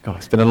God,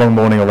 it's been a long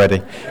morning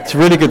already. It's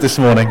really good this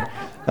morning.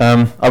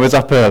 I was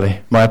up early,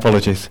 my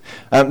apologies.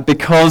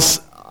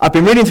 Because I've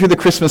been reading through the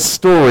Christmas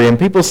story, and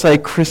people say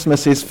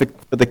Christmas is for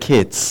the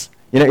kids.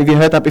 You know, have you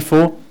heard that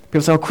before?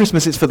 People say, oh,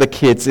 Christmas is for the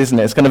kids, isn't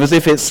it? It's kind of as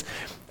if it's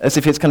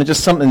kind of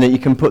just something that you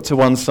can put to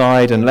one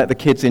side and let the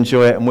kids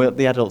enjoy it, and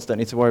the adults don't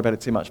need to worry about it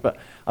too much. But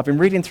I've been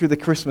reading through the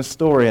Christmas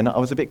story, and I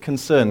was a bit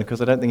concerned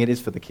because I don't think it is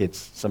for the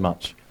kids so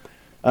much.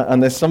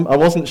 And I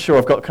wasn't sure.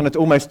 I've got kind of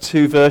almost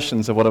two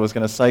versions of what I was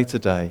going to say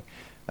today.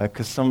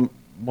 Because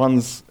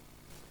one's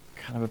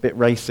kind of a bit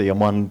racy and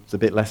one's a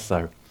bit less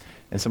so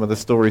in some of the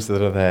stories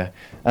that are there.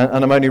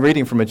 And I'm only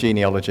reading from a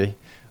genealogy.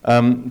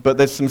 But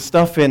there's some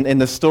stuff in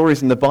the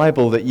stories in the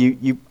Bible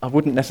that I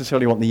wouldn't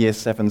necessarily want the year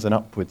 7s and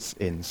upwards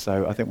in.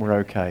 So I think we're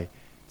okay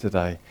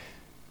today.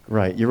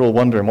 Great. You're all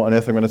wondering what on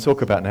earth I'm going to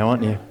talk about now,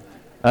 aren't you?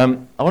 I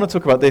want to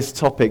talk about this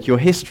topic. Your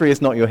history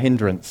is not your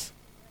hindrance.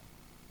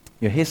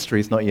 Your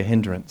history is not your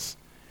hindrance.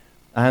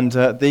 And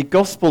the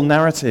gospel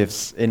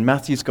narratives in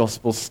Matthew's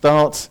gospel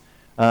start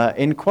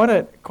in quite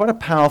a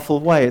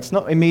powerful way. It's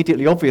not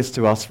immediately obvious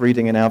to us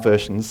reading in our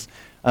versions,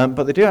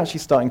 but they do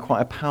actually start in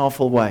quite a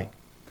powerful way.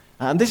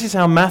 And this is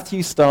how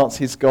Matthew starts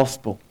his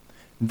gospel.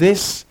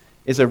 This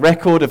is a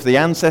record of the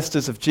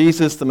ancestors of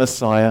Jesus the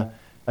Messiah,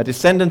 a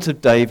descendant of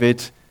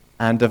David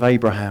and of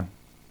Abraham.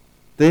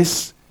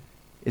 This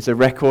is a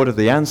record of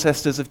the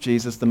ancestors of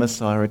Jesus the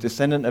Messiah, a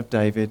descendant of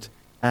David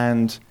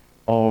and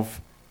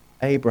of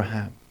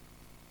Abraham.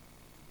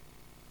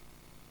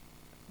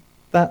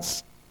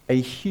 That's a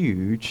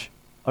huge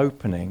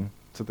opening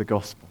to the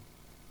gospel.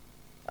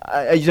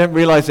 You don't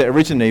realize it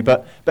originally,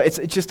 but it's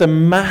just a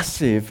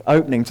massive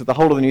opening to the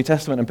whole of the New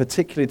Testament, and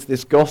particularly to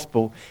this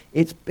gospel.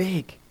 It's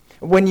big.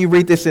 When you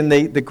read this in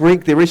the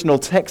Greek, the original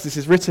text this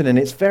is written in,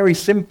 it's very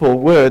simple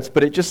words,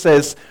 but it just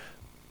says,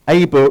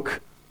 a book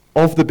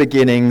of the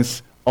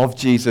beginnings of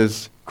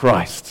Jesus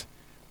Christ.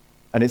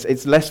 And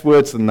it's less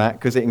words than that,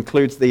 because it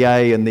includes the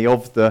a and the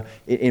of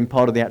in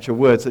part of the actual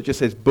word. So it just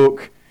says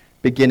book,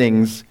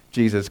 beginnings,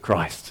 Jesus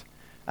Christ.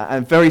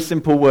 And very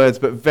simple words,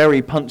 but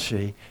very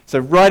punchy. So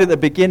right at the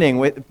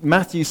beginning,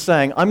 Matthew's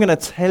saying, I'm going to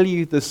tell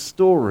you the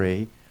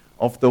story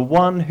of the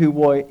one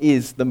who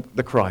is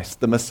the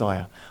Christ, the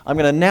Messiah. I'm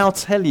going to now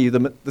tell you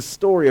the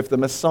story of the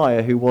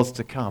Messiah who was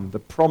to come, the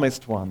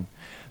promised one.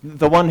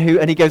 The one who,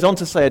 and he goes on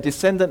to say, a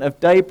descendant of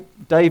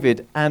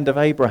David and of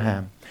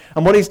Abraham.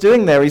 And what he's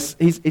doing there is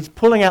he's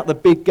pulling out the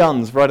big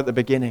guns right at the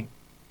beginning.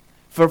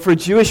 For a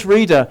Jewish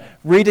reader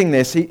reading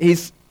this,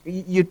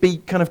 you'd be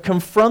kind of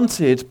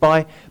confronted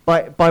by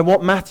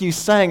what Matthew's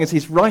saying as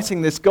he's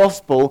writing this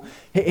gospel.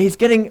 He's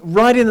getting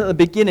right in at the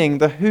beginning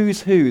the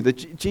who's who, the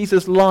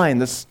Jesus line,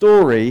 the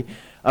story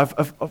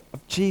of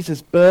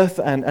Jesus' birth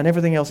and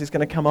everything else is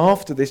going to come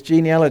after this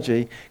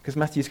genealogy, because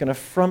Matthew's going to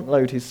front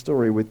load his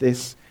story with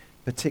this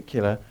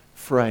particular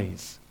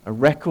phrase, a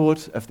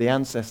record of the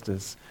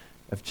ancestors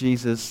of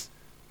Jesus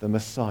the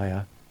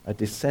Messiah, a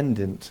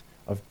descendant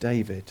of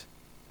David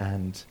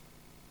and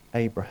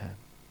Abraham.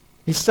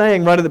 He's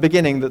saying right at the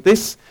beginning that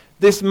this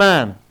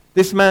man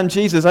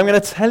Jesus, I'm going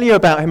to tell you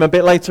about him a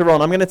bit later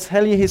on. I'm going to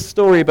tell you his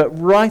story, but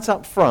right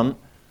up front,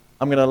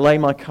 I'm going to lay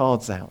my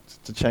cards out,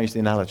 to change the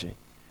analogy.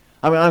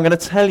 I'm going to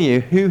tell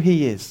you who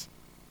he is.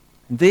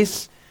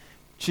 This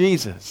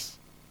Jesus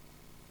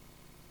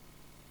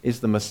is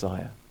the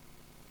Messiah.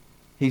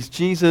 He's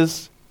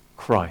Jesus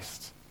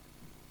Christ.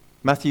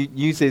 Matthew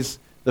uses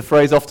the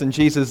phrase often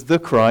Jesus the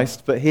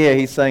Christ, but here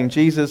he's saying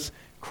Jesus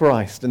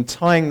Christ and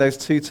tying those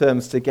two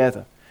terms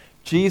together.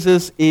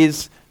 Jesus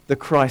is the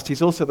Christ.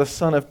 He's also the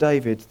son of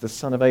David, the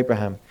son of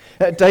Abraham.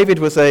 David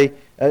was a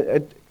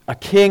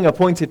king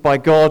appointed by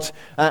God,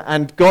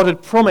 and God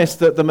had promised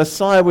that the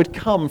Messiah would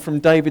come from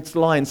David's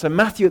line. So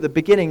Matthew at the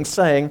beginning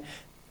saying,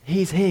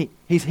 he's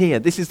here.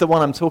 This is the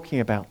one I'm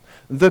talking about.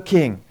 The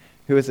king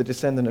who is a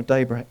descendant of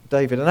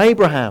David. And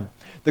Abraham,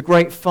 the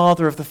great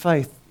father of the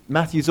faith.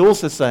 Matthew's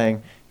also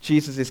saying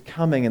Jesus is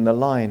coming in the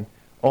line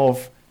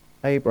of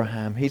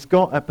Abraham. He's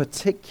got a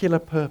particular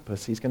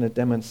purpose he's going to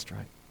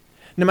demonstrate.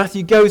 Now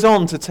Matthew goes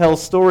on to tell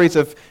stories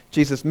of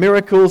Jesus'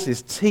 miracles,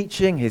 his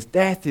teaching, his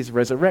death, his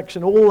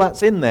resurrection, all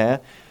that's in there.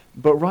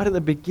 But right at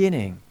the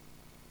beginning,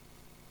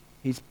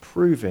 he's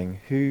proving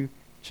who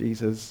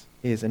Jesus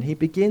is. And he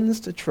begins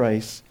to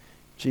trace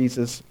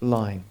Jesus'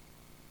 line.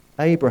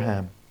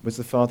 Abraham was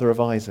the father of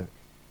Isaac.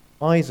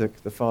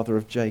 Isaac, the father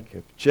of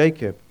Jacob.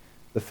 Jacob,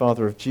 the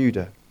father of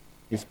Judah,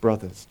 his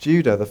brothers.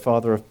 Judah, the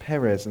father of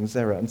Perez and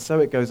Zerah. And so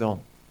it goes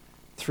on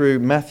through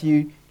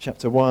Matthew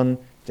chapter 1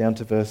 down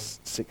to verse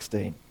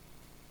 16.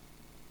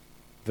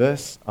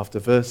 Verse after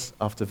verse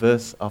after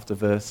verse after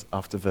verse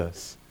after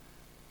verse.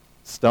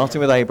 Starting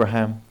with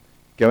Abraham,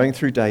 going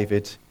through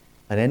David,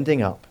 and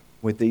ending up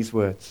with these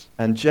words.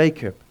 And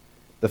Jacob,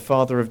 the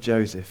father of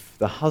Joseph,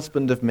 the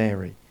husband of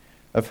Mary,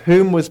 of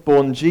whom was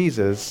born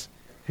Jesus,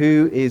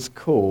 who is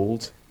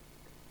called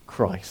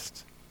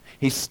Christ.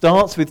 He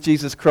starts with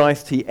Jesus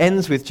Christ, he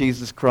ends with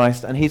Jesus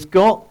Christ, and he's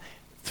got,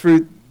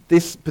 through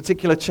this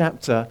particular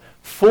chapter,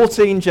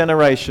 14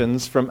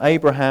 generations from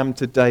Abraham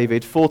to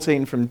David,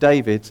 14 from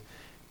David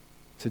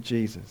to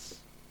Jesus.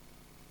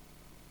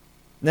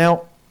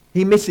 Now,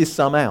 he misses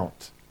some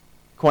out,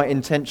 quite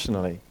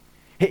intentionally.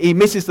 He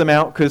misses them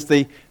out because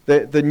the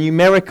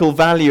numerical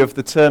value of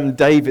the term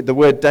David, the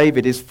word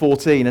David, is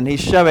 14, and he's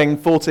showing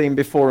 14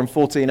 before and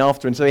 14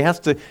 after, and so he has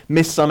to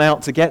miss some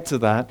out to get to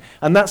that.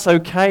 And that's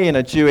okay in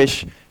a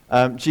Jewish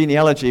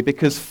genealogy,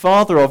 because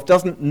father of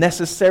doesn't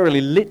necessarily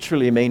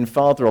literally mean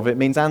father of, it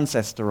means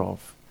ancestor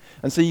of.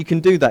 And so you can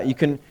do that. You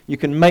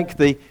can make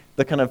the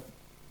kind of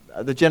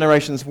the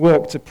generations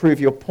work to prove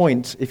your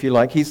point, if you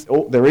like.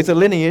 There is a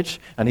lineage,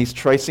 and he's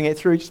tracing it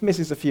through. He just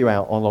misses a few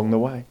out along the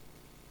way.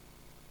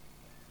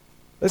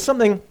 There's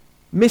something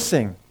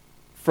missing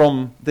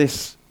from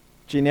this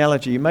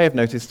genealogy. You may have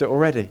noticed it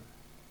already.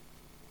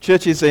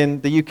 Churches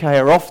in the UK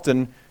are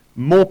often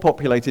more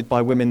populated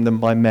by women than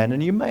by men,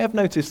 and you may have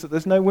noticed that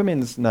there's no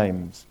women's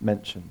names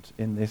mentioned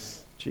in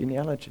this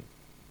genealogy.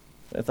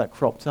 There's that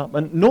cropped up.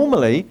 And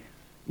normally,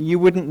 you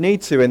wouldn't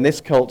need to, in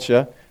this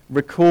culture,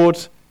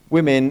 record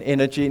women in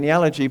a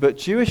genealogy, but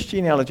Jewish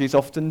genealogies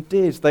often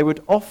did. They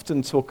would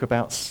often talk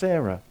about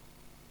Sarah,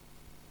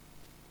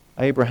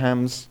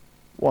 Abraham's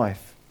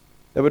wife.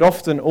 They would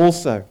often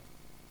also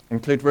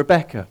include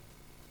Rebecca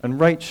and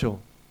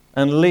Rachel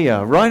and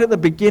Leah. Right at the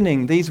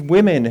beginning, these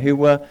women who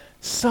were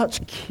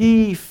such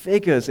key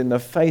figures in the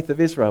faith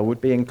of Israel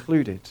would be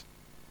included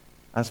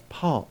as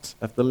part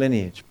of the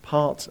lineage,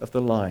 part of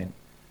the line,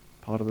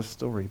 part of the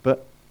story.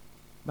 But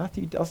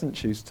Matthew doesn't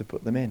choose to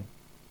put them in.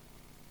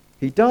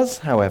 He does,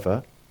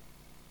 however,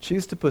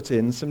 choose to put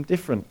in some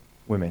different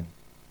women.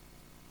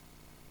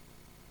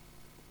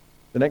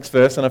 The next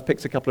verse, and I've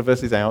picked a couple of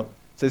verses out,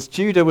 says,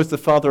 Judah was the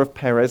father of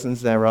Perez and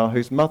Zerah,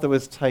 whose mother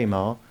was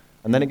Tamar.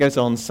 And then it goes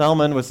on,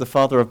 Salmon was the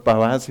father of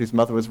Boaz, whose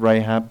mother was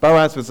Rahab.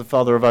 Boaz was the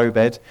father of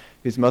Obed,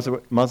 whose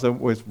mother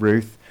was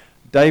Ruth.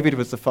 David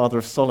was the father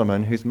of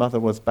Solomon, whose mother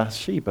was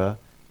Bathsheba,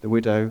 the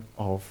widow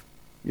of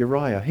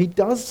Uriah. He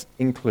does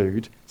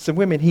include some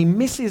women. He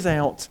misses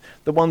out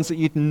the ones that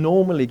you'd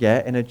normally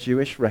get in a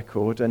Jewish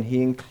record, and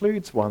he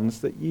includes ones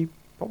that you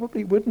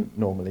probably wouldn't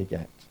normally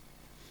get.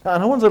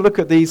 And I want to look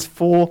at these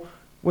 4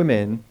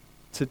 women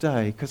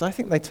today, because I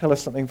think they tell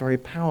us something very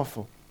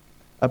powerful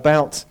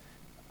about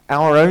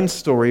our own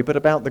story, but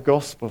about the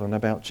gospel and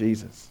about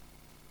Jesus.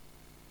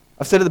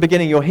 I've said at the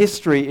beginning, your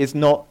history is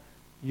not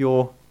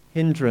your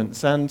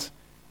hindrance. And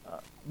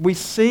we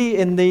see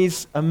in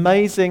these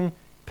amazing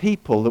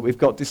people that we've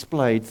got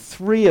displayed,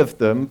 3 of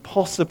them,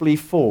 possibly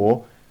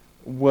 4,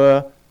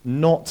 were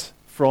not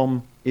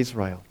from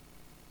Israel.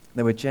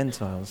 They were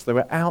Gentiles. They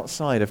were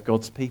outside of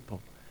God's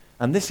people.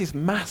 And this is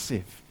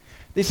massive.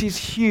 This is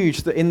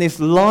huge, that in this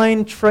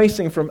line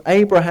tracing from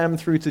Abraham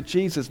through to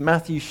Jesus,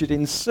 Matthew should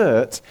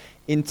insert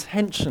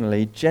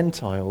intentionally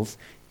Gentiles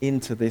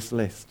into this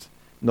list.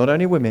 Not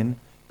only women,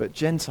 but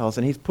Gentiles.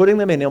 And he's putting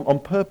them in on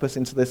purpose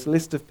into this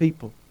list of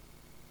people.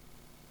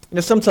 You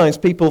know, sometimes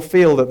people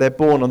feel that they're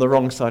born on the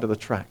wrong side of the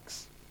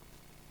tracks.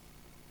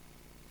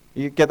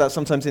 You get that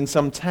sometimes in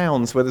some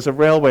towns where there's a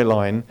railway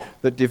line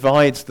that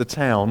divides the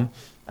town,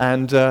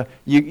 and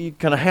you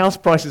kind of house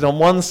prices on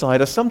one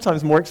side are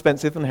sometimes more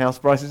expensive than house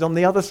prices on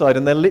the other side,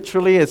 and there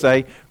literally is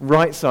a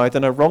right side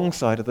and a wrong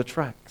side of the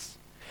tracks.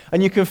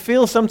 And you can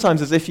feel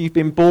sometimes as if you've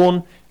been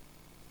born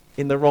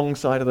in the wrong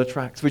side of the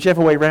tracks,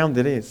 whichever way round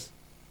it is,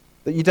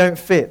 that you don't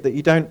fit, that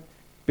you don't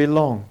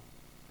belong.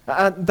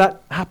 And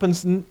that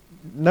happens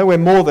nowhere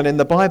more than in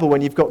the Bible,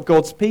 when you've got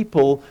God's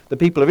people, the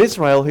people of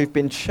Israel, who've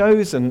been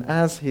chosen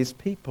as his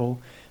people,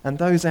 and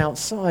those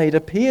outside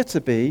appear to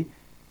be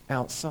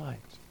outside.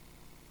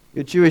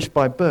 You're Jewish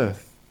by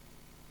birth.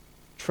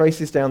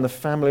 Traces down the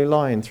family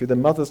line, through the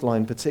mother's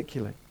line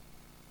particularly.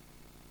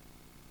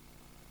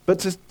 But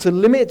to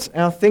limit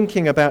our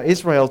thinking about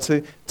Israel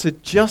to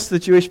just the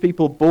Jewish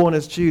people born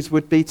as Jews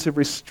would be to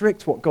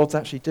restrict what God's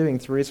actually doing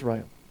through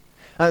Israel.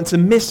 And to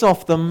miss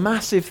off the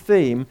massive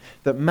theme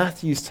that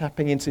Matthew's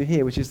tapping into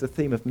here, which is the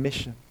theme of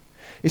mission.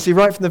 You see,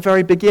 right from the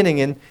very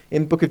beginning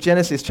in book of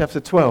Genesis chapter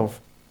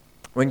 12,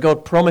 when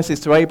God promises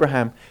to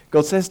Abraham,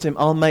 God says to him,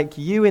 I'll make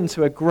you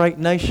into a great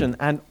nation,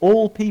 and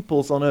all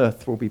peoples on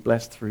earth will be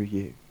blessed through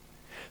you.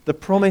 The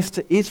promise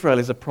to Israel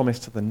is a promise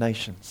to the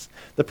nations.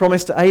 The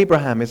promise to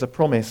Abraham is a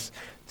promise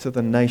to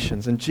the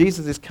nations. And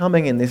Jesus is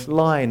coming in this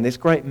line, this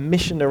great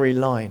missionary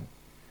line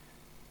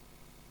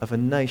of a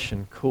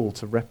nation called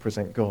to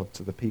represent God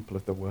to the people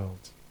of the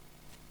world.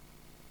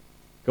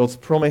 God's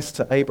promise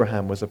to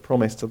Abraham was a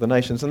promise to the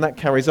nations, and that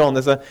carries on.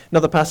 There's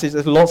another passage,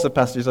 there's lots of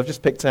passages. I've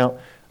just picked out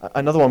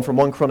another one from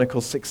 1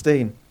 Chronicles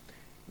 16,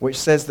 which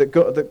says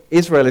that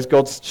Israel is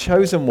God's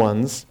chosen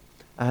ones,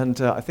 and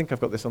I think I've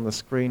got this on the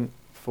screen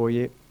for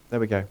you. There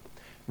we go.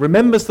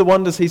 Remembers the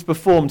wonders he's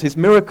performed, his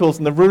miracles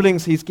and the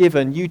rulings he's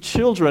given, you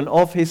children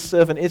of his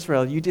servant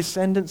Israel, you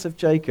descendants of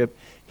Jacob,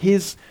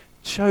 his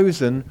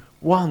chosen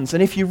ones.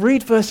 And if you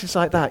read verses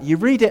like that, you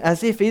read it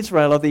as if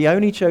Israel are the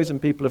only chosen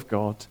people of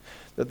God,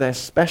 that they're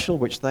special,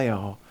 which they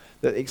are,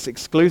 that it's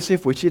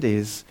exclusive, which it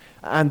is,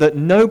 and that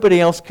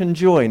nobody else can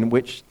join,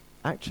 which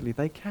actually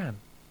they can.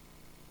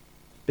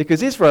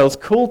 Because Israel's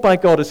called by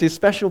God as his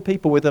special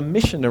people with a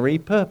missionary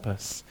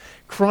purpose.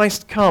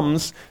 Christ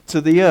comes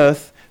to the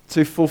earth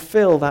to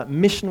fulfill that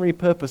missionary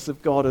purpose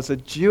of God as a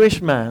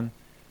Jewish man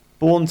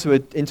born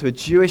into a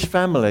Jewish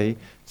family.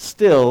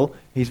 Still,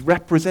 he's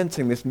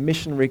representing this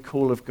missionary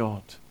call of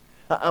God.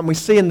 And we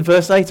see in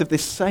verse 8 of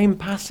this same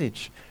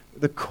passage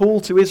the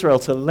call to Israel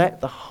to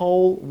let the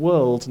whole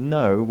world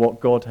know what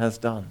God has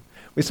done.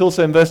 We see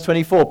also in verse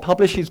 24,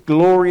 publish his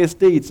glorious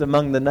deeds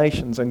among the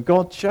nations. And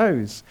God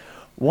chose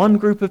one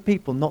group of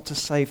people not to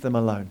save them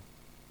alone,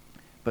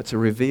 but to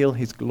reveal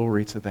his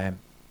glory to them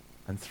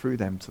and through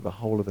them to the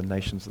whole of the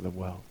nations of the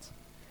world.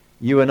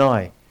 You and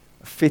I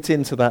fit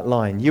into that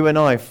line. You and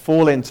I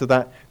fall into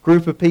that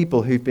group of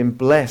people who've been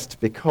blessed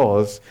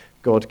because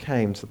God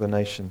came to the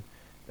nation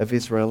of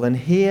Israel. And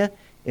here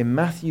in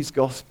Matthew's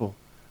gospel,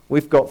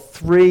 we've got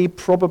 3,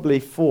 probably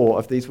 4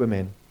 of these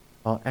women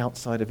are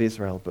outside of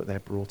Israel, but they're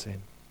brought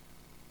in.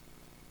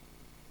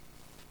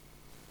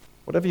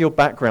 Whatever your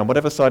background,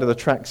 whatever side of the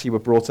tracks you were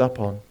brought up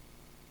on,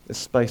 there's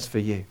space for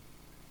you.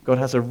 God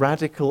has a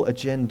radical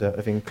agenda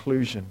of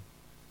inclusion.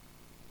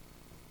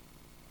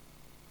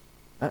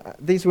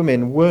 These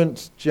women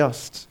weren't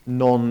just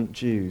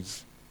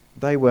non-Jews.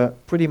 They were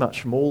pretty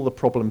much from all the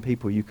problem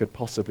people you could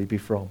possibly be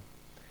from.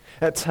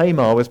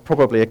 Tamar was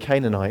probably a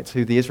Canaanite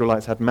who the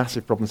Israelites had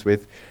massive problems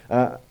with.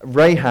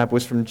 Rahab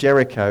was from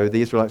Jericho.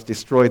 The Israelites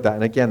destroyed that,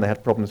 and again they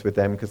had problems with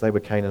them because they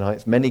were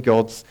Canaanites. Many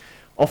gods,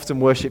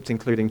 often worshipped,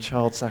 including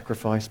child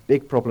sacrifice.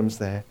 Big problems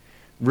there.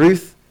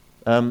 Ruth,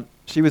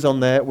 she was on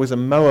there, was a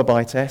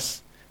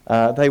Moabitess.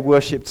 They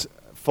worshipped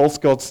false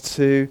gods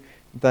too.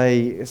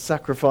 They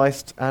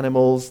sacrificed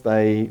animals,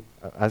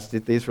 as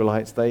did the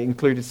Israelites. They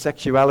included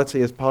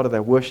sexuality as part of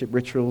their worship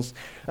rituals.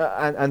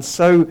 And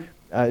so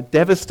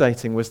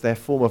devastating was their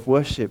form of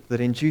worship that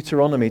in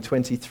Deuteronomy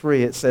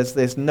 23 it says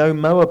there's no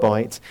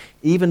Moabite,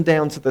 even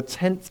down to the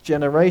 10th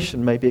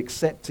generation, may be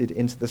accepted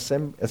into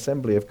the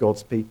assembly of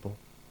God's people.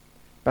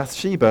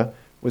 Bathsheba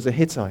was a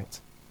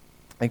Hittite.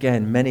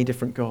 Again, many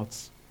different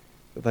gods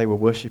that they were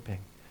worshipping.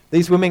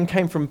 These women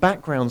came from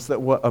backgrounds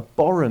that were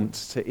abhorrent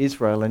to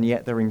Israel, and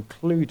yet they're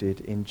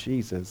included in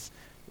Jesus'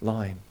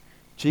 line.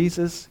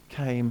 Jesus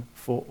came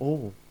for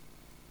all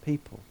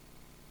people,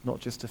 not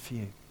just a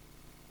few,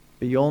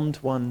 beyond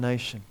one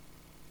nation.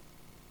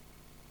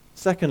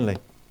 Secondly,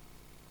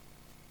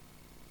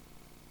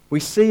 we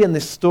see in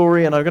this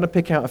story, and I'm going to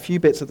pick out a few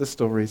bits of the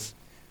stories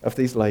of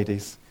these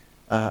ladies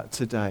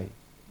today,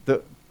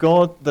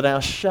 that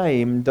our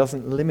shame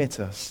doesn't limit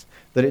us,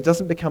 that it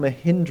doesn't become a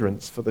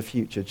hindrance for the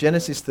future.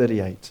 Genesis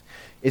 38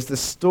 is the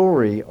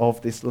story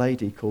of this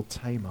lady called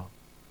Tamar.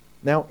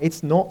 Now,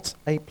 it's not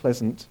a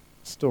pleasant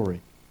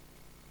story.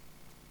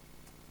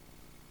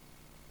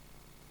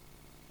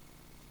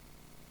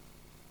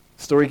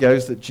 The story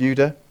goes that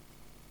Judah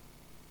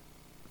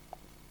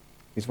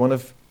is one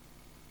of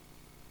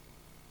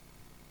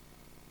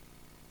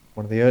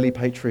the early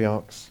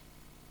patriarchs,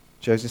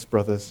 Joseph's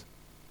brothers,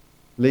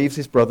 leaves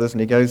his brothers and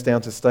he goes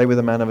down to stay with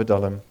a man of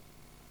Adullam.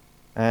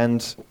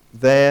 And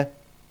there,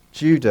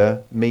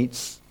 Judah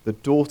meets the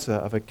daughter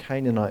of a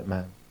Canaanite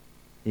man.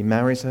 He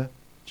marries her,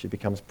 she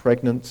becomes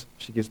pregnant,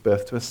 she gives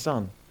birth to a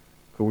son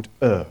called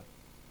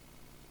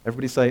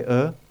Everybody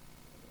say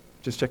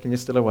Just checking you're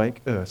still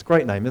awake. It's a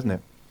great name, isn't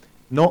it?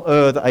 Not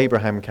that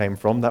Abraham came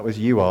from, that was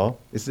Uar.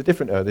 This is a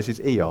different this is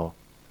Er.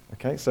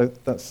 Okay, so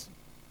that's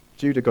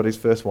Judah got his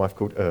first wife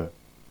called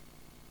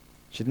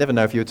She'd never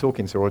know if you were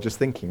talking to her or just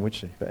thinking, would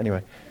she? But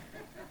anyway.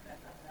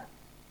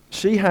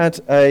 She had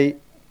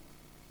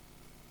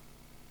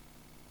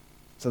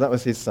so that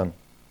was his son.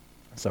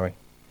 Sorry.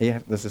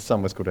 There's a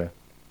son was called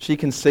She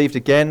conceived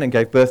again and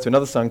gave birth to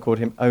another son, called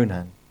him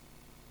Onan.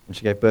 And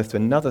she gave birth to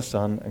another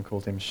son and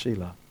called him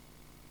Shelah.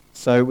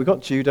 So we've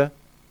got Judah.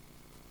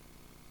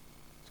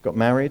 He's got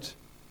married.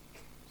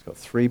 He's got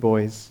 3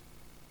 boys.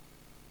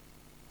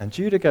 And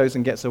Judah goes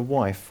and gets a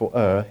wife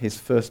for his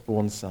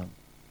firstborn son.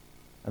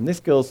 And this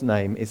girl's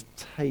name is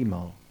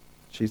Tamar.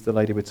 She's the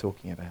lady we're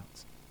talking about.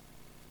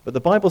 But the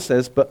Bible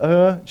says,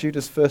 but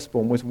Judah's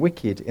firstborn, was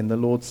wicked in the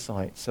Lord's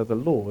sight, so the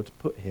Lord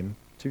put him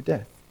to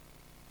death.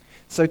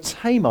 So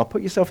Tamar,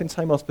 put yourself in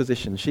Tamar's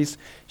position. She's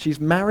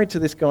married to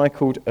this guy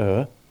called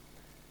So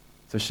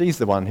she's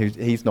the one who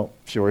he's not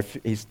sure if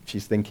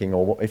she's thinking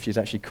or if she's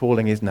actually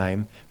calling his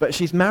name. But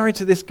she's married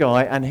to this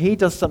guy, and he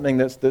does something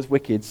that's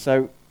wicked,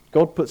 so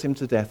God puts him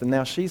to death, and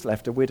now she's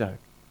left a widow.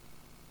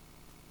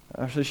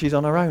 So she's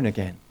on her own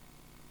again.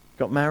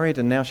 Got married,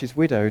 and now she's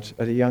widowed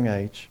at a young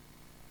age.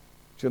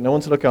 She's got no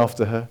one to look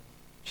after her.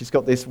 She's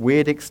got this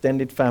weird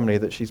extended family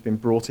that she's been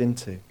brought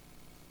into.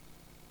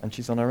 And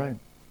she's on her own.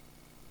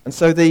 And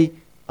so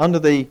under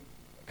the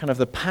kind of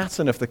the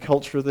pattern of the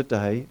culture of the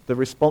day, the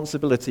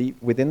responsibility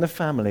within the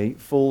family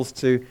falls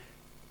to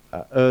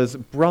Er's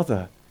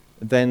brother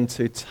then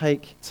to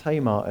take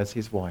Tamar as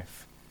his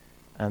wife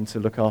and to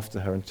look after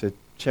her and to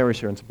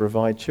cherish her and to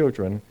provide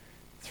children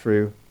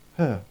through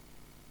her.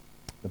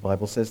 The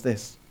Bible says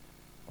this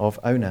of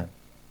Onan.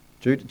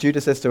 Judah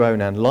says to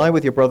Onan, lie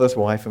with your brother's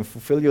wife and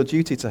fulfill your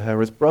duty to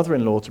her as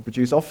brother-in-law to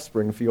produce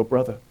offspring for your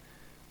brother.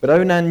 But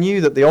Onan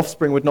knew that the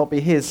offspring would not be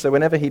his, so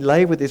whenever he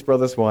lay with his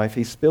brother's wife,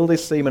 he spilled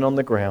his semen on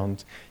the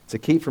ground to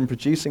keep from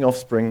producing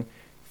offspring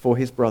for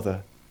his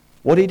brother.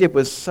 What he did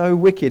was so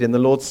wicked in the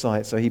Lord's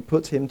sight, so he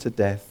put him to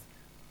death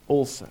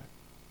also.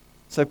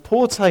 So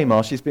poor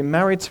Tamar, she's been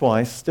married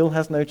twice, still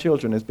has no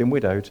children, has been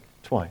widowed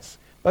twice.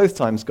 Both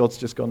times God's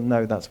just gone,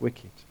 no, that's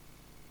wicked.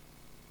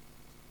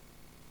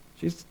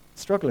 She's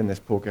struggling, this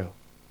poor girl.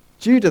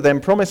 Judah then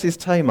promises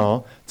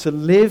Tamar to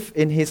live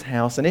in his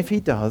house, and if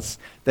he does,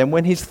 then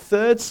when his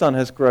third son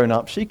has grown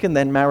up, she can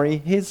then marry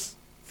his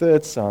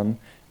third son,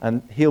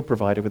 and he'll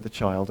provide her with a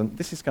child. And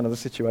this is kind of the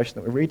situation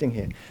that we're reading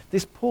here.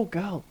 This poor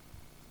girl.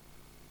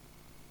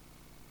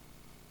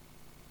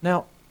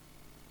 Now,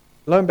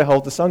 lo and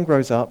behold, the son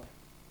grows up.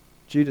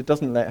 Judah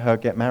doesn't let her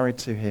get married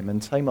to him,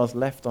 and Tamar's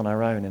left on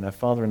her own in her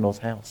father-in-law's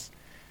house.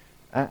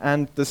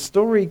 And the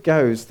story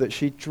goes that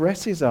she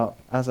dresses up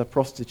as a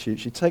prostitute.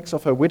 She takes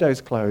off her widow's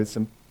clothes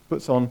and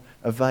puts on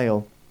a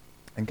veil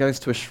and goes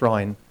to a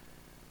shrine.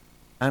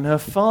 And her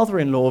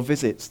father-in-law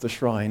visits the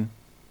shrine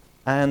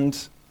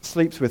and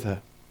sleeps with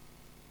her.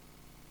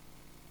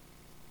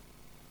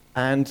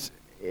 And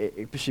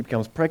she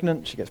becomes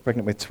pregnant. She gets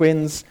pregnant with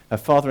twins. Her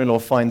father-in-law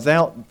finds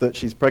out that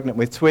she's pregnant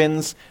with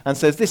twins and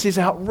says, "This is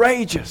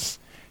outrageous.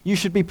 You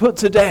should be put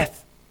to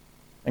death."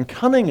 And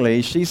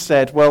cunningly, she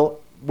said, well,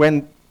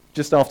 when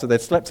just after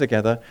they'd slept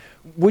together,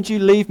 "Would you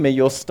leave me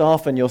your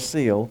staff and your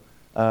seal?"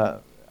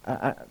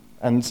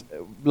 And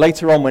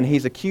later on, when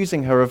he's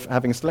accusing her of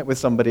having slept with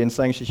somebody and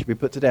saying she should be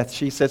put to death,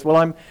 she says, "Well,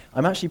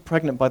 I'm actually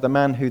pregnant by the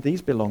man who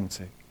these belong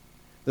to,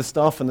 the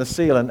staff and the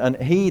seal." And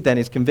he then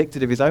is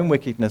convicted of his own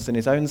wickedness and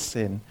his own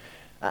sin.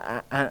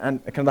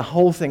 And kind of the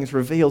whole thing's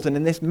revealed. And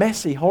in this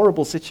messy,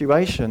 horrible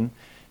situation,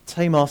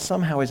 Tamar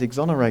somehow is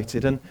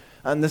exonerated.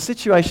 And the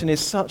situation is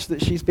such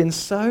that she's been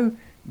so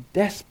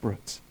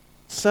desperate,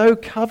 so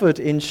covered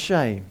in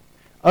shame,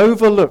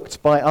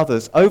 overlooked by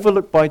others,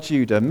 overlooked by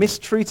Judah,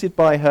 mistreated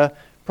by her,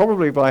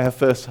 probably by her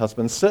first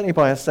husband, certainly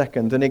by her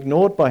second, and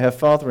ignored by her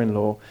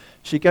father-in-law.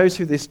 She goes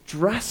through this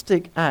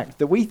drastic act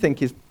that we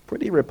think is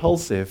pretty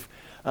repulsive,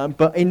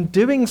 but in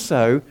doing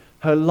so,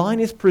 her line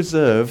is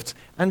preserved,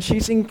 and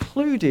she's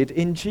included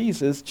in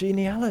Jesus'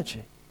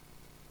 genealogy.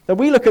 So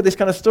we look at this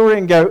kind of story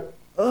and go,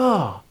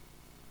 oh,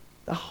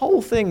 the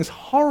whole thing's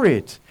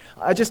horrid.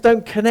 I just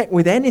don't connect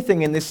with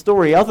anything in this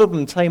story other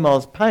than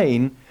Tamar's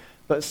pain,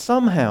 but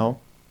somehow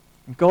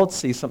God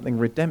sees something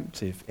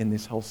redemptive in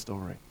this whole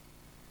story.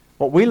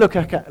 What we look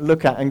at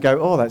and go,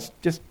 oh, that's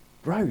just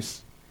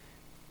gross,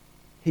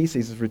 he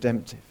sees as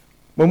redemptive.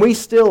 When we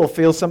still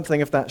feel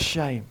something of that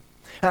shame.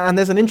 And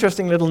there's an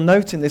interesting little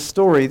note in this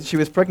story. She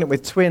was pregnant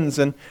with twins,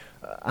 and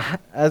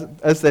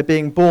as they're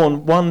being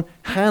born, one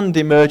hand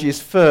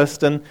emerges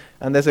first, and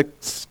there's a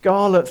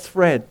scarlet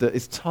thread that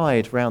is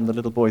tied round the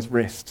little boy's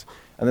wrist.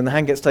 And then the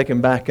hand gets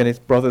taken back, and his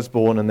brother's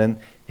born, and then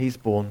he's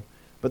born.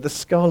 But the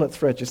scarlet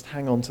thread, just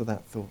hang on to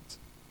that thought.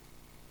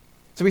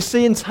 So we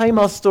see in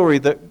Tamar's story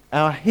that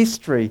our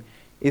history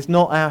is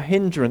not our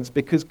hindrance,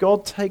 because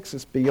God takes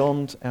us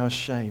beyond our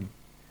shame.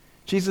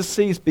 Jesus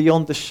sees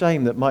beyond the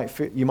shame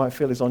that you might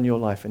feel is on your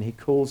life, and he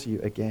calls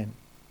you again.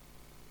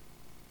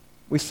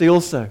 We see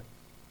also,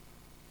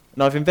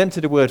 and I've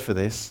invented a word for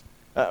this,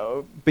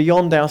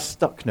 beyond our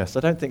stuckness. I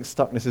don't think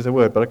stuckness is a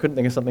word, but I couldn't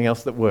think of something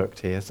else that worked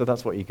here, so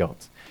that's what you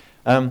got.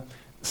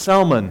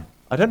 Salmon.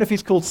 I don't know if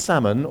he's called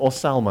Salmon or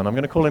Salmon. I'm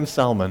going to call him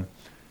Salmon,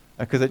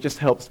 because it just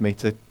helps me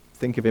to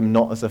think of him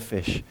not as a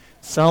fish.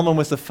 Salmon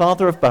was the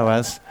father of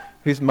Boaz,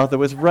 whose mother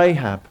was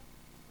Rahab.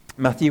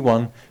 Matthew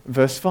 1,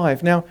 verse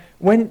 5. Now,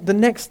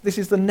 this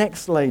is the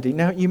next lady.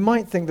 Now, you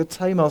might think that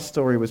Tamar's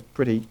story was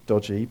pretty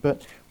dodgy,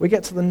 but we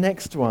get to the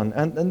next one,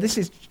 and this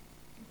is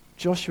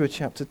Joshua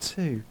chapter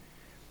 2.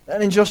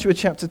 And in Joshua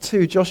chapter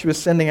 2, Joshua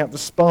is sending out the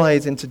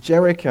spies into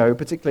Jericho,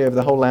 particularly over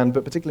the whole land,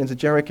 but particularly into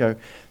Jericho,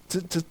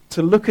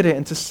 to look at it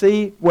and to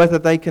see whether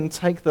they can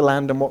take the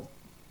land and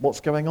what's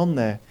going on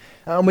there.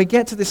 And we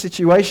get to this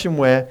situation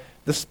where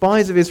the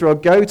spies of Israel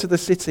go to the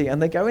city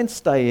and they go and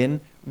stay in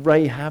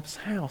Rahab's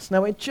house.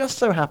 Now, it just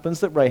so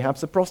happens that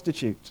Rahab's a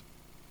prostitute.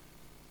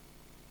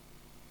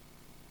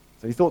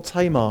 So you thought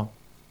Tamar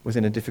was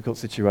in a difficult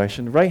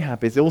situation.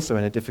 Rahab is also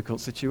in a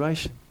difficult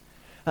situation.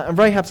 And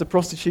Rahab's a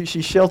prostitute.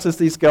 She shelters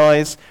these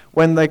guys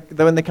when they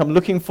come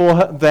looking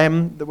for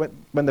them.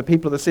 When the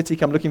people of the city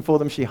come looking for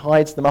them, she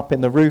hides them up in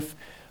the roof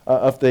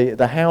of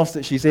the house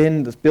that she's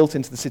in, that's built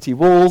into the city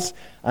walls.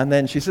 And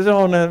then she says,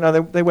 oh,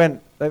 no,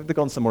 they've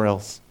gone somewhere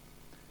else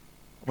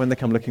when they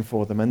come looking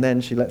for them. And then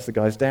she lets the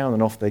guys down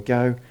and off they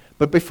go.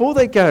 But before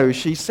they go,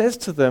 she says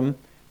to them,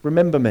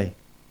 remember me.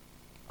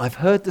 I've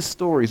heard the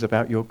stories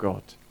about your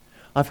God.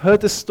 I've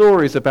heard the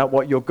stories about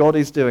what your God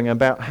is doing,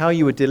 about how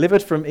you were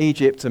delivered from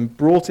Egypt and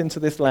brought into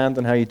this land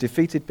and how you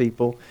defeated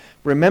people.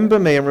 Remember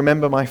me and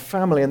remember my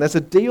family. And there's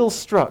a deal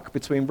struck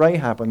between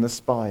Rahab and the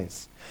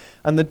spies.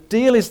 And the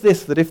deal is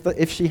this, that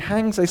if she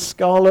hangs a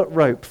scarlet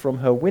rope from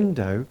her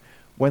window,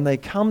 when they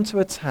come to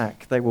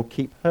attack, they will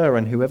keep her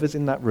and whoever's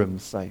in that room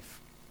safe.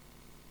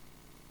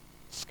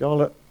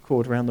 Scarlet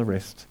cord around the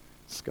wrist,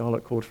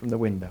 scarlet cord from the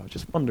window. I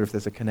just wonder if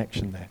there's a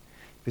connection there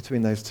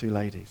between those two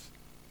ladies.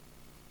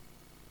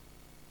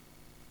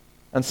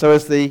 And so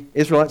as the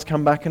Israelites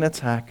come back and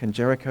attack and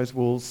Jericho's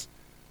walls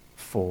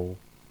fall,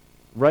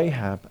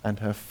 Rahab and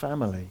her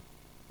family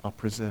are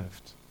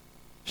preserved.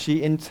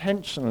 She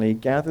intentionally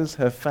gathers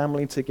her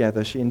family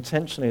together. She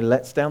intentionally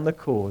lets down the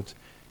cord,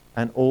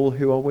 and all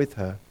who are with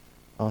her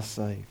are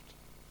saved.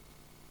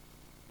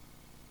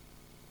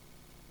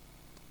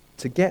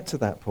 To get to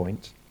that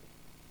point,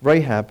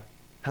 Rahab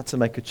had to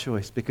make a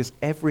choice because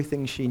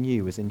everything she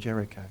knew was in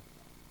Jericho.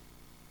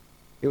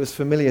 It was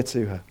familiar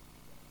to her.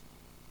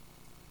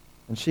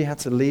 And she had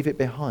to leave it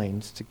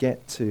behind to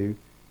get to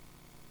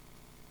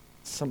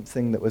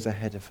something that was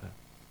ahead of her.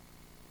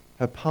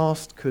 Her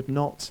past could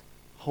not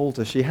hold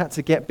her. She had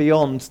to get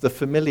beyond the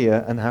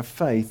familiar and have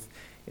faith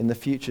in the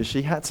future.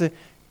 She had to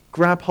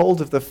grab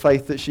hold of the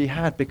faith that she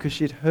had because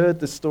she'd heard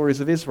the stories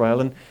of Israel.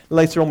 And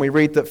later on we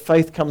read that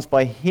faith comes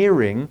by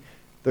hearing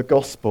the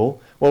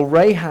gospel. Well,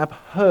 Rahab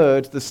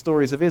heard the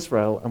stories of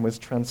Israel and was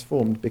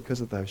transformed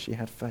because of those. She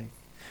had faith.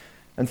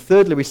 And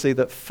thirdly, we see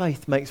that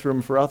faith makes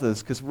room for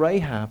others because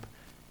Rahab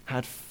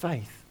had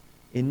faith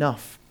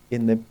enough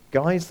in the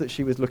guys that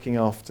she was looking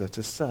after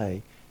to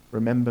say,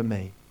 remember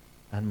me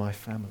and my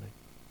family.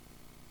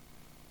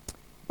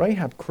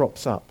 Rahab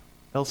crops up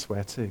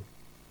elsewhere too.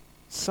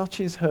 Such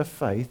is her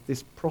faith,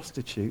 this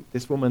prostitute,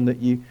 this woman that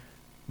you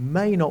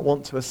may not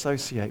want to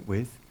associate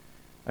with.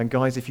 And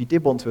guys, if you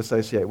did want to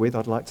associate with,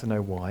 I'd like to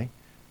know why.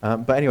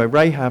 But anyway,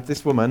 Rahab,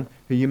 this woman,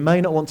 who you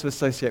may not want to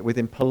associate with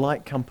in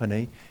polite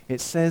company,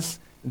 it says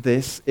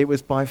this, it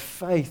was by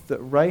faith that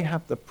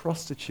Rahab the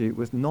prostitute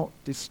was not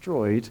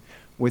destroyed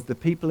with the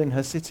people in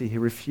her city who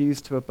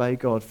refused to obey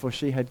God, for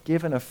she had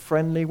given a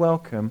friendly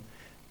welcome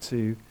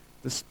to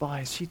the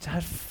spies. She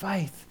had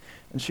faith,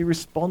 and she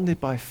responded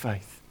by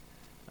faith.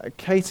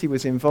 Katie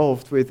was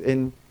involved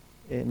in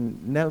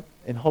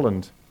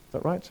Holland, is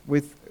that right?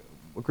 With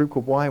a group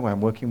called YWAM,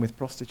 working with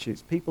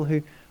prostitutes, people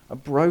who are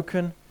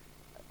broken,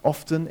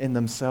 often in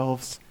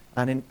themselves,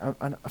 and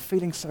are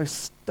feeling so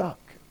stuck,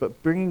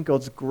 but bringing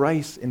God's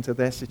grace into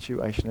their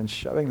situation and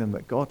showing them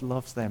that God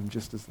loves them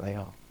just as they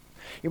are.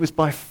 It was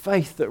by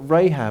faith that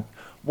Rahab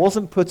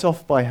wasn't put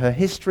off by her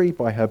history,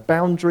 by her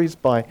boundaries,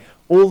 by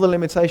all the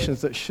limitations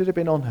that should have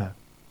been on her.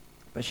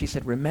 But she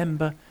said,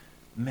 remember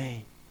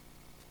me.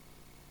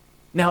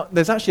 Now,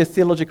 there's actually a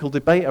theological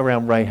debate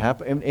around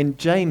Rahab. In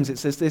James, it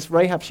says this,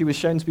 Rahab, she was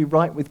shown to be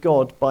right with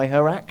God by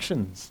her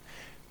actions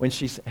when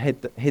she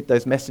hid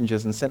those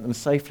messengers and sent them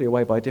safely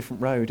away by a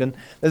different road. And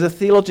there's a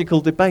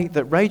theological debate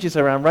that rages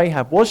around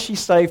Rahab. Was she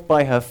saved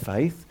by her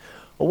faith,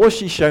 or was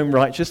she shown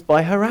righteous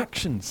by her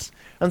actions?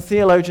 And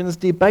theologians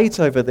debate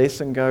over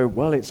this and go,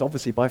 well, it's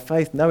obviously by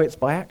faith. No, it's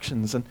by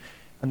actions. And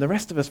the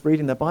rest of us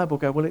reading the Bible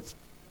go, well, it's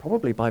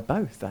probably by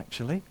both,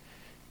 actually.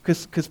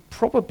 Because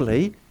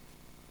probably,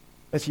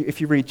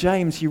 if you read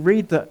James, you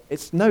read that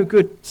it's no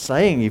good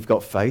saying you've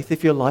got faith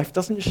if your life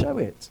doesn't show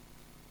it.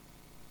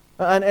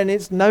 And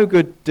it's no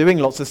good doing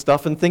lots of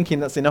stuff and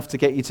thinking that's enough to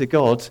get you to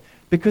God,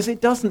 because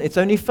it doesn't. It's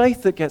only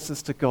faith that gets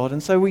us to God.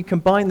 And so we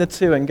combine the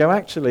two and go,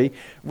 actually,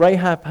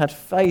 Rahab had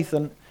faith,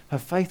 and her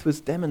faith was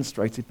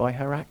demonstrated by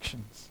her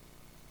actions.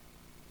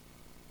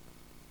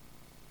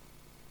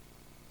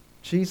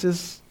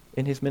 Jesus,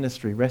 in his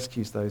ministry,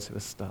 rescues those who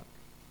are stuck,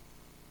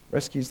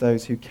 rescues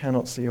those who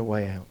cannot see a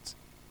way out,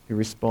 who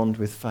respond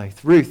with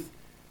faith. Ruth,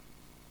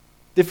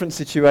 different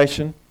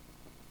situation,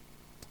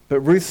 but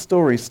Ruth's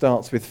story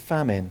starts with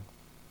famine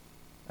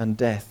and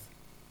death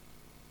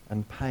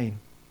and pain.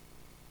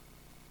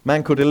 A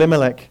man called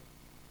Elimelech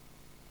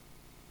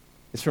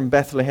is from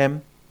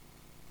Bethlehem.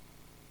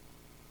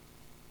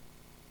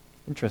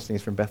 Interesting,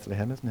 he's from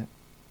Bethlehem, isn't it?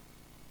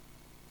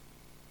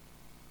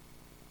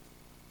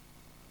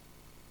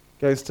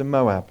 Goes to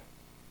Moab,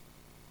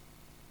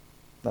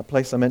 that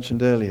place I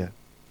mentioned earlier,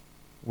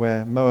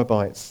 where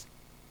Moabites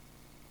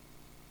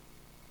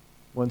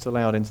weren't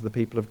allowed into the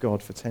people of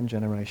God for 10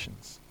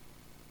 generations.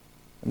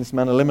 And this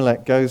man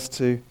Elimelech goes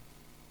to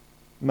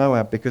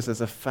Moab because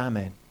there's a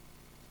famine.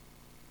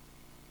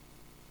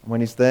 And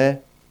when he's there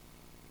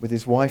with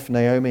his wife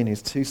Naomi and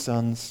his 2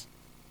 sons,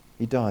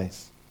 he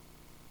dies.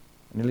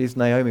 And he leaves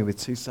Naomi with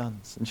 2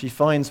 sons. And she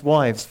finds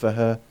wives for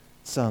her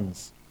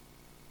sons.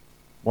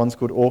 One's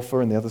called Orpah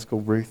and the other's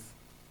called Ruth.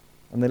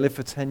 And they live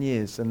for 10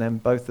 years, and then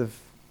both of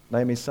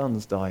Naomi's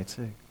sons die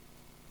too.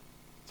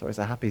 Sorry, it's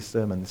a happy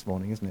sermon this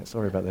morning, isn't it?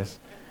 Sorry about this.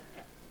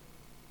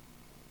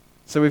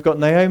 So we've got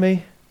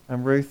Naomi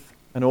and Ruth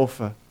and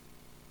Orpah.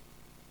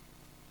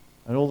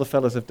 And all the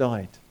fellas have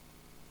died.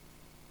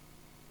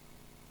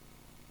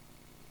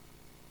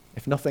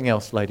 If nothing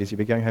else, ladies, you'll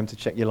be going home to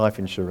check your life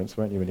insurance,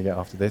 won't you, when you get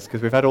after this?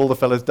 Because we've had all the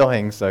fellas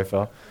dying so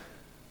far.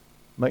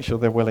 Make sure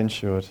they're well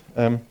insured.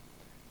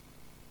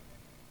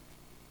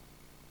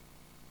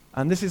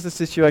 And this is the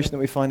situation that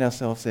we find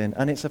ourselves in.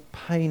 And it's a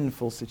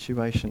painful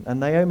situation. And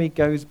Naomi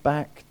goes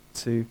back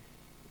to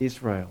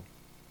Israel.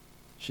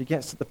 She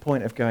gets to the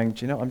point of going,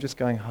 do you know, I'm just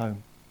going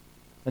home.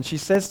 And she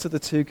says to the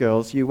 2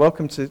 girls, you're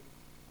welcome to,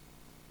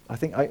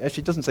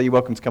 she doesn't say you're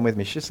welcome to come with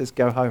me. She just says,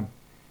 go home.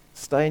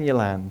 Stay in your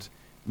land.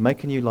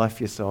 Make a new life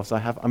for yourselves.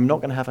 I'm not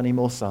going to have any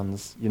more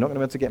sons. You're not going to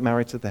be able to get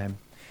married to them.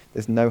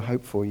 There's no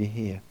hope for you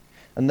here.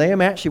 And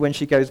Naomi actually, when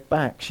she goes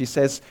back, she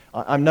says,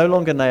 I'm no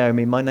longer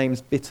Naomi. My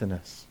name's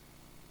Bitterness.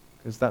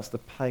 because that's the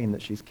pain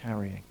that she's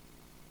carrying.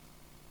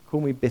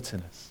 Call me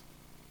bitterness.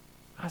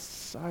 That's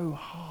so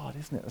hard,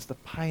 isn't it? That's the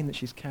pain that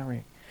she's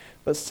carrying.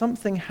 But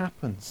something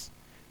happens,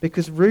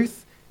 because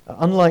Ruth,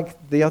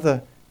 unlike the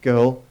other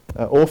girl,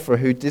 Orpha,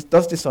 who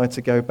does decide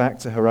to go back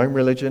to her own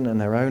religion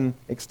and her own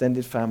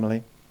extended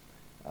family,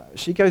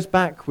 she goes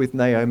back with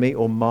Naomi,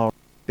 or Mara,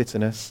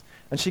 bitterness,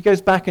 and she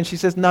goes back and she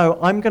says, no,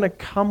 I'm going to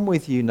come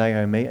with you,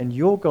 Naomi, and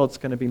your God's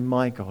going to be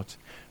my God,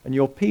 and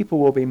your people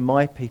will be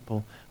my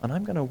people, and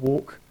I'm going to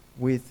walk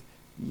with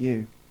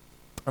you.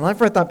 And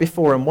I've read that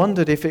before and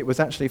wondered if it was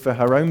actually for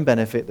her own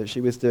benefit that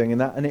she was doing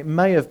that, and it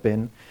may have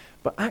been,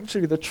 but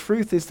actually the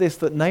truth is this,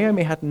 that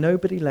Naomi had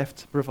nobody left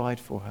to provide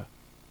for her.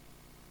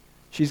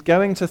 She's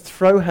going to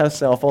throw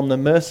herself on the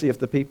mercy of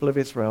the people of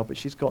Israel, but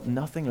she's got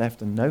nothing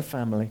left and no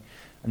family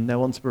and no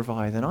one to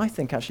provide. And I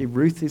think actually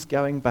Ruth is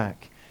going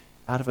back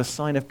out of a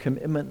sign of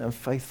commitment and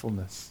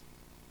faithfulness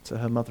to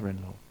her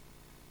mother-in-law.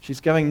 She's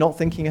going not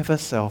thinking of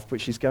herself, but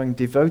she's going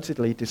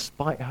devotedly,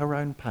 despite her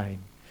own pain,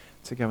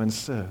 to go and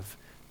serve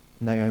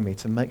Naomi,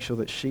 to make sure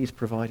that she's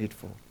provided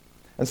for.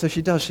 And so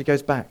she does, she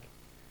goes back.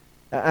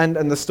 And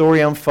the story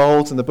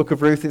unfolds in the book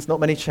of Ruth. It's not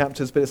many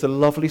chapters, but it's a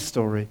lovely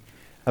story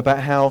about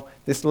how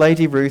this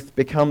lady Ruth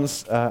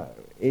comes to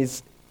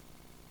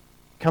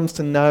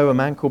know a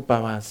man called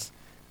Boaz,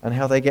 and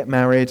how they get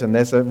married, and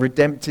there's a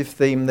redemptive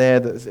theme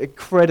there, that's an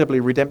incredibly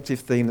redemptive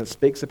theme that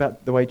speaks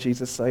about the way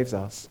Jesus saves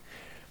us.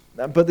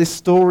 But this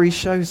story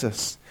shows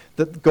us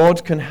that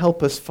God can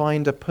help us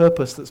find a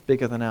purpose that's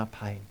bigger than our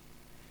pain.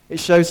 It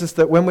shows us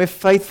that when we're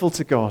faithful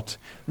to God,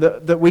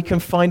 that we can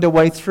find a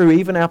way through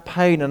even our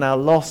pain and our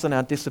loss and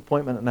our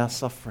disappointment and our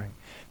suffering.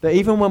 That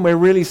even when we're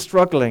really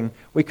struggling,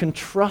 we can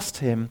trust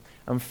him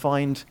and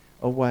find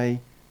a way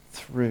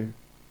through.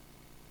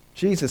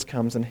 Jesus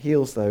comes and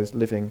heals those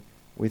living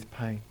with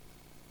pain.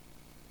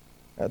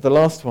 The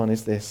last one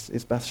is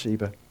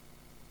Bathsheba.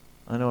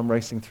 I know I'm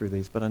racing through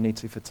these, but I need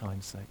to for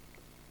time's sake.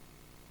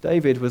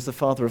 David was the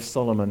father of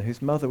Solomon,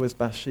 whose mother was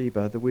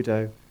Bathsheba, the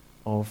widow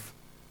of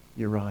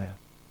Uriah.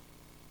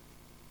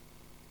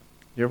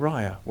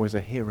 Uriah was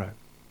a hero.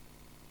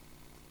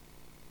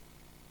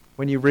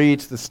 When you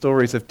read the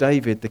stories of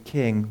David, the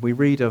king, we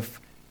read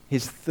of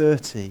his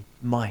 30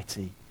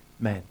 mighty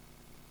men.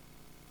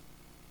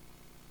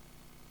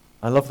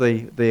 I love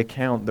the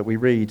account that we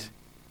read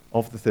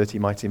of the 30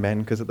 mighty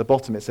men, because at the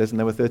bottom it says, and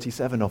there were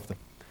 37 of them.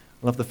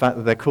 I love the fact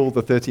that they're called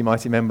the 30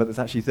 mighty men, but there's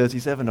actually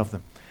 37 of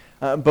them.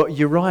 But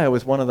Uriah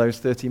was one of those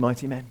 30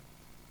 mighty men.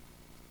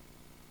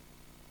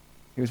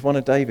 He was one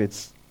of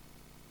David's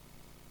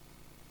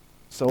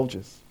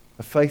soldiers,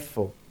 a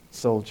faithful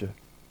soldier,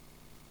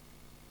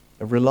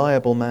 a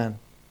reliable man.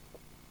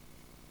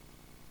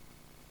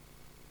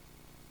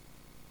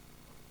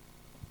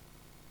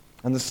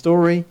 And the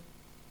story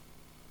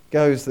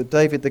goes that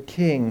David the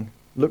king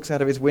looks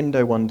out of his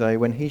window one day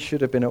when he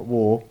should have been at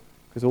war,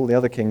 because all the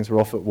other kings were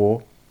off at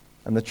war,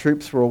 and the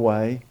troops were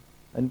away,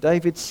 and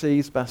David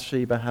sees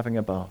Bathsheba having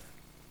a bath.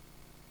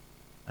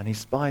 And he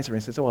spies her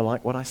and says, oh, I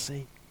like what I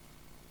see.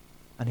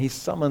 And he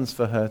summons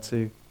for her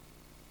to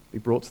be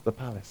brought to the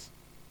palace.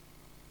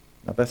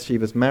 Now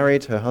Bathsheba's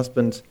married, her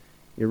husband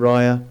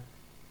Uriah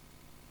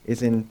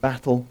is in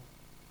battle,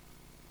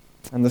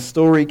 and the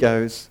story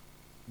goes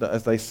that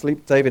as they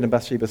sleep, David and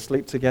Bathsheba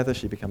sleep together,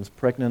 she becomes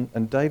pregnant,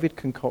 and David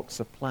concocts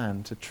a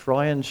plan to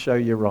try and show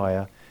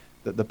Uriah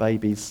that the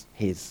baby's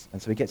his.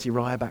 And so he gets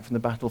Uriah back from the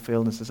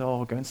battlefield and says,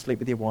 oh, go and sleep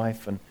with your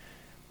wife and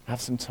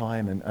have some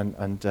time.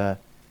 And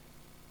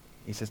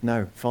he says,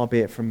 no, far be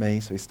it from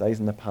me. So he stays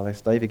in the palace.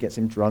 David gets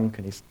him drunk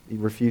and he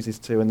refuses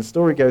to. And the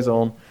story goes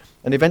on,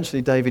 and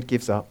eventually David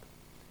gives up.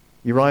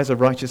 Uriah's a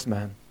righteous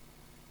man.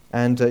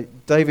 And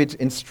David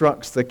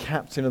instructs the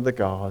captain of the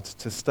guard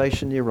to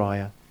station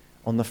Uriah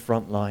on the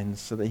front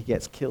lines so that he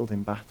gets killed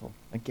in battle.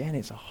 Again,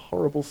 it's a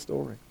horrible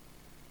story.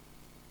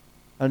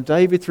 And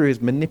David, through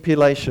his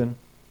manipulation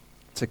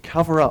to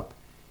cover up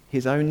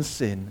his own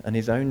sin and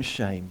his own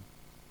shame,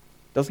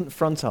 doesn't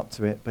front up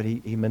to it, but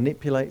he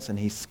manipulates and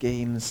he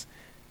schemes,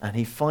 and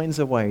he finds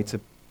a way to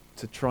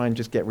try and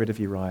just get rid of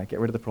Uriah, get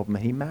rid of the problem.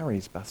 And he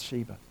marries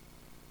Bathsheba.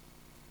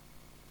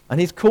 And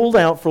he's called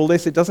out for all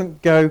this. It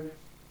doesn't go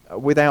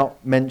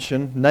without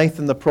mention.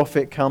 Nathan the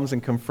prophet comes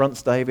and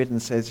confronts David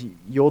and says,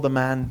 you're the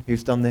man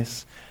who's done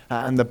this.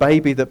 And the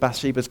baby that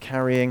Bathsheba's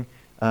carrying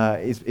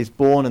is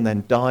born and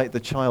then the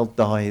child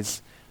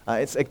dies.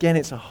 It's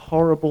a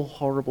horrible,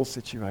 horrible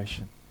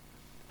situation.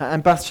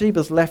 And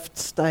Bathsheba's left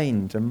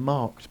stained and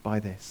marked by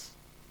this.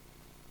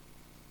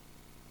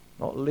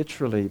 Not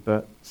literally,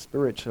 but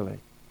spiritually.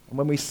 And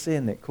when we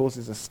sin, it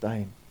causes a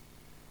stain.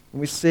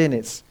 When we sin,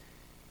 it's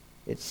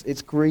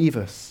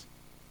grievous.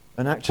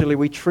 And actually,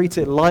 we treat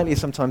it lightly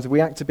sometimes. We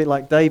act a bit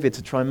like David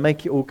to try and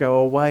make it all go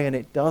away, and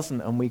it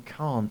doesn't, and we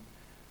can't.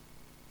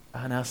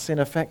 And our sin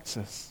affects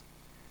us.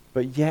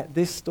 But yet,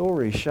 this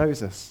story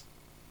shows us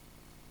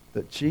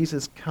that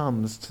Jesus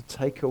comes to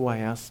take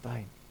away our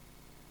stain.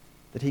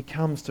 That he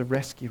comes to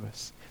rescue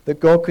us. That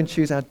God can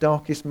choose our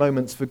darkest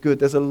moments for good.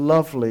 There's a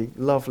lovely,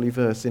 lovely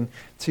verse in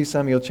 2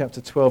 Samuel chapter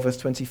 12, verse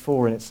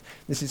 24, and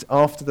this is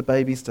after the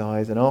baby's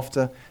died, and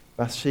after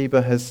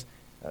Bathsheba has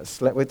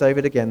slept with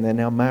David again. They're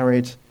now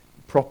married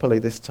properly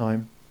this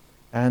time.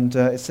 And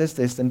it says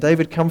this, then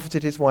David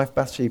comforted his wife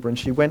Bathsheba, and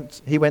he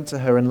went to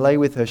her and lay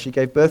with her. She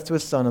gave birth to a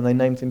son, and they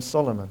named him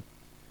Solomon.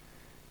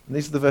 And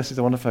these are the verses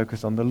I want to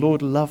focus on. The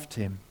Lord loved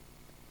him.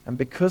 And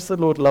because the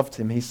Lord loved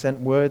him, he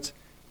sent word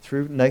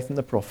through Nathan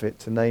the prophet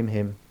to name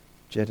him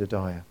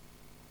Jedediah.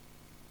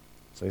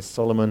 So it's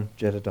Solomon,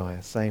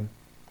 Jedediah, same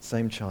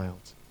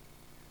child.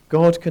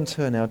 God can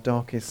turn our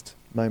darkest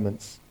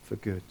moments for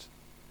good.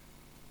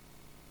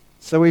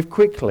 So we've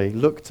quickly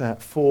looked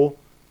at 4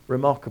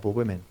 remarkable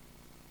women.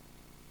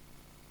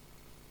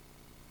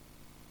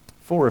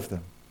 4 of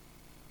them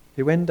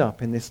who end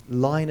up in this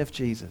line of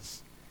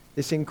Jesus,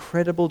 this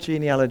incredible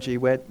genealogy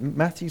where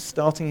Matthew's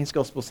starting his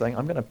gospel saying,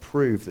 I'm going to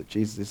prove that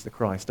Jesus is the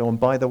Christ. Oh, and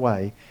by the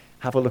way,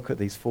 have a look at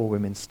these 4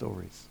 women's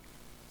stories.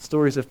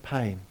 Stories of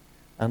pain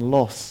and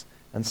loss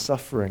and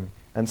suffering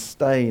and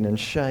stain and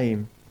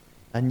shame.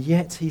 And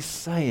yet he's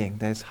saying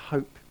there's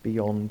hope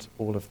beyond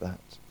all of that.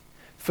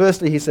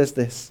 Firstly, he says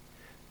this,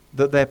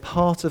 that they're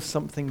part of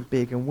something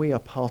big, and we are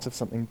part of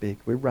something big.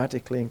 We're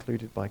radically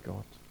included by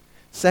God.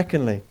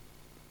 Secondly,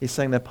 he's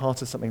saying they're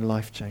part of something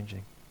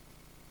life-changing.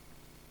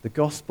 The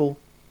gospel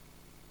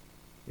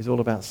is all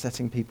about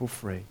setting people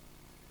free,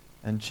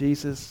 and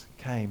Jesus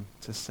came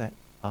to set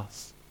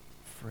us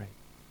free.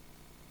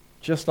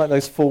 Just like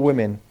those 4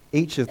 women,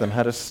 each of them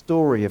had a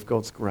story of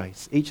God's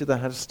grace. Each of them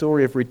had a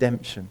story of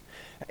redemption.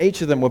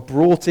 Each of them were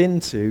brought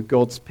into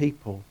God's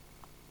people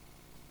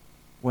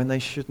when they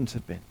shouldn't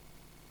have been.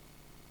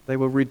 They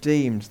were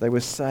redeemed, they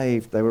were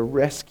saved, they were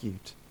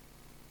rescued.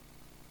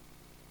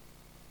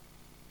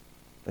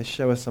 They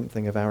show us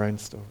something of our own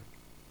story.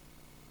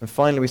 And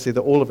finally, we see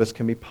that all of us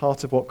can be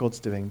part of what God's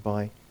doing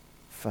by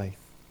faith.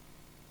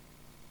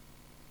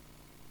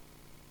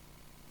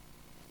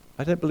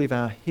 I don't believe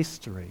our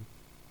history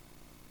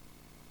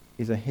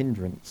is a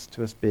hindrance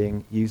to us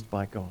being used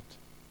by God.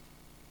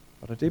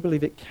 But I do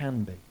believe it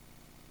can be.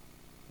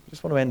 I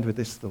just want to end with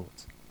this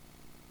thought.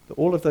 That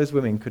all of those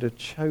women could have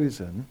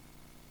chosen,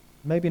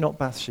 maybe not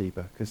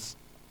Bathsheba, because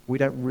we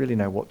don't really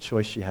know what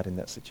choice she had in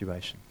that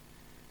situation.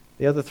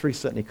 The other 3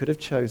 certainly could have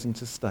chosen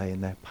to stay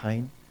in their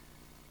pain,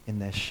 in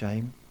their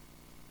shame,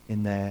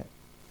 in their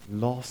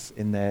loss,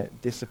 in their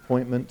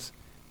disappointment.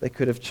 They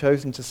could have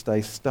chosen to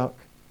stay stuck.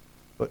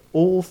 But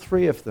all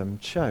 3 of them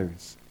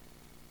chose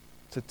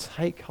to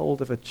take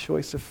hold of a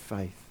choice of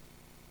faith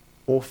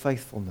or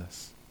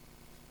faithfulness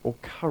or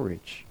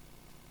courage.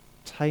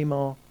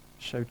 Tamar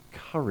showed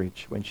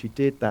courage when she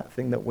did that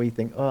thing that we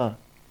think,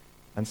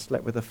 and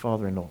slept with her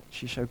father-in-law.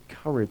 She showed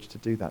courage to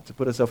do that, to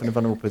put herself in a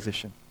vulnerable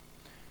position.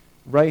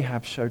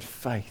 Rahab showed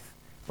faith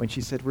when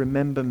she said,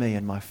 remember me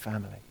and my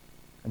family,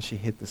 and she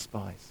hid the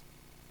spies.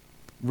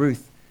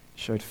 Ruth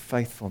showed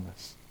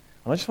faithfulness.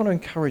 And I just want to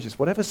encourage us,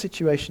 whatever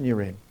situation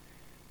you're in,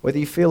 whether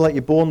you feel like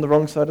you're born the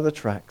wrong side of the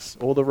tracks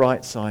or the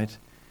right side,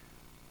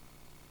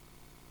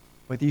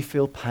 whether you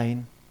feel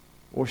pain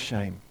or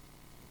shame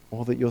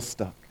or that you're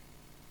stuck,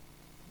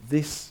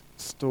 this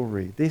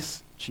story,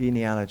 this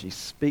genealogy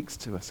speaks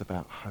to us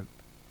about hope.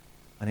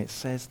 And it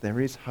says there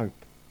is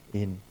hope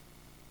in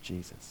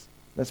Jesus.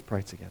 Let's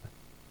pray together.